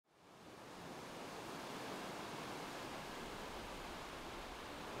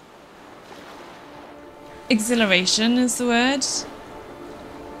exhilaration is the word.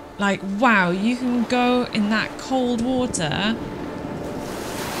 Like, wow, you can go in that cold water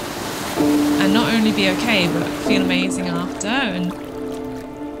and not only be okay, but feel amazing after,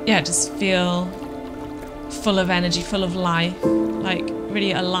 and yeah, just feel full of energy, full of life, like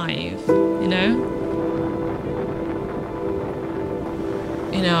really alive, you know?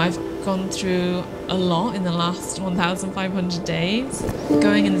 You know, I've gone through a lot in the last 1,500 days.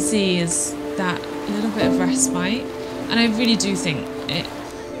 Going in the sea is that little bit of respite, and I really do think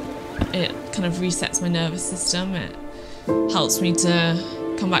it kind of resets my nervous system. It helps me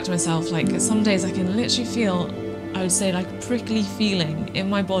to come back to myself. Like, some days I can literally feel, I would say, like a prickly feeling in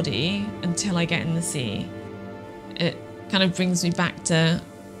my body until I get in the sea. It kind of brings me back to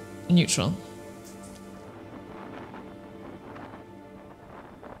neutral.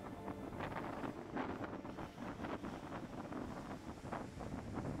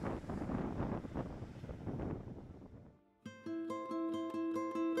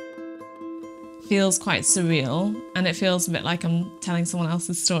 Feels quite surreal, and it feels a bit like I'm telling someone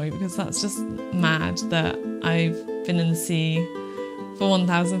else's story, because that's just mad that I've been in the sea for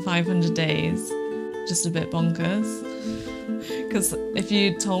 1,500 days. Just a bit bonkers. Because if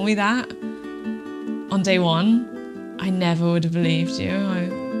you told me that on day one, I never would have believed you. I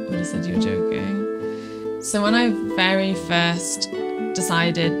would have said you were joking. So when I very first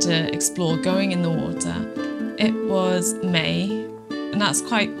decided to explore going in the water, it was May. And that's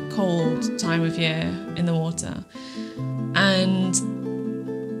quite cold time of year in the water. And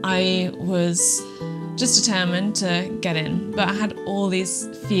I was just determined to get in, but I had all these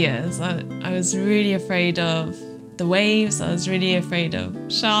fears. I was really afraid of the waves, I was really afraid of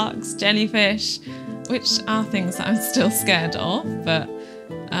sharks, jellyfish, which are things that I'm still scared of, but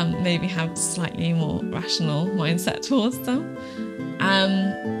maybe have slightly more rational mindset towards them.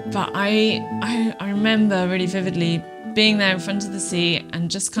 But I remember really vividly being there in front of the sea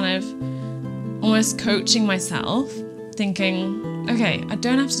and just kind of almost coaching myself, thinking, okay, I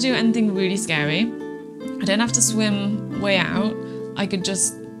don't have to do anything really scary. I don't have to swim way out. I could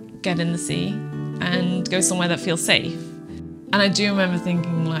just get in the sea and go somewhere that feels safe. And I do remember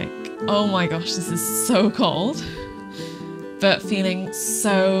thinking, like, oh my gosh, this is so cold, but feeling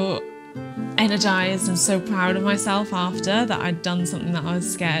so energized and so proud of myself after that I'd done something that I was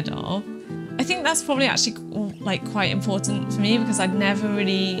scared of. I think that's probably actually like quite important for me, because I'd never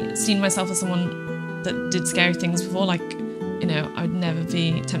really seen myself as someone that did scary things before. Like, you know, I would never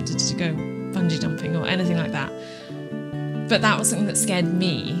be tempted to go bungee jumping or anything like that. But that was something that scared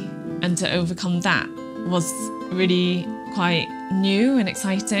me, and to overcome that was really quite new and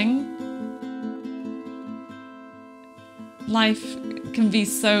exciting. Life can be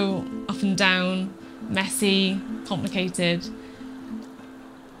so up and down, messy, complicated.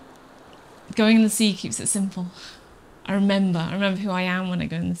 Going in the sea keeps it simple. I remember who I am when I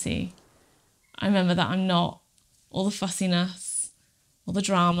go in the sea. I remember that I'm not all the fussiness, all the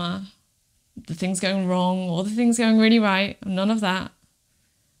drama, the things going wrong, or the things going really right. I'm none of that.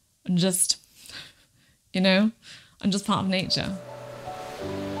 I'm just, you know, I'm just part of nature.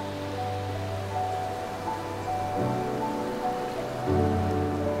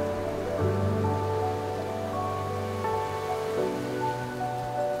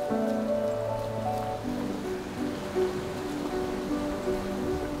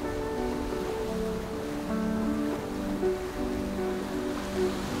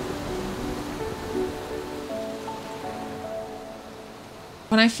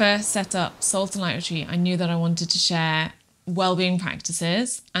 When I first set up Salt and Light Retreat, I knew that I wanted to share wellbeing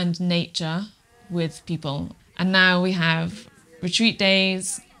practices and nature with people. And now we have retreat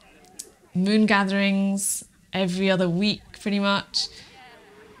days, moon gatherings every other week pretty much,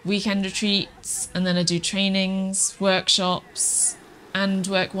 weekend retreats, and then I do trainings, workshops, and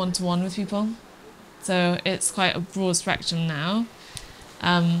work one-to-one with people. So it's quite a broad spectrum now.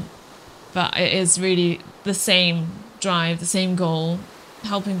 But it is really the same drive, the same goal,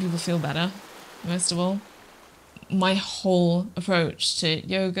 helping people feel better, most of all. My whole approach to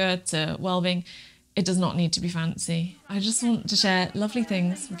yoga, to wellbeing, it does not need to be fancy. I just want to share lovely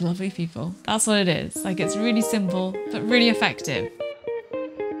things with lovely people. That's what it is. Like, it's really simple, but really effective.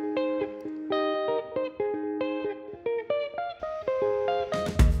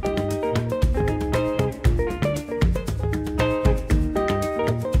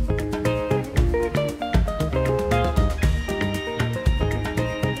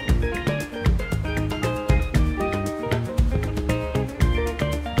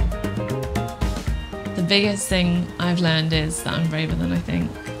 The biggest thing I've learned is that I'm braver than I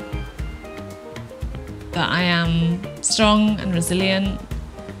think. That I am strong and resilient,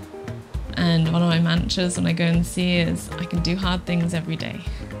 And one of my mantras when I go in the sea is, I can do hard things every day,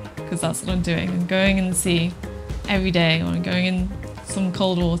 because that's what I'm doing. I'm going in the sea every day, or I'm going in some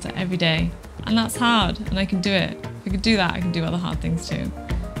cold water every day. And that's hard, and I can do it. If I can do that, I can do other hard things too.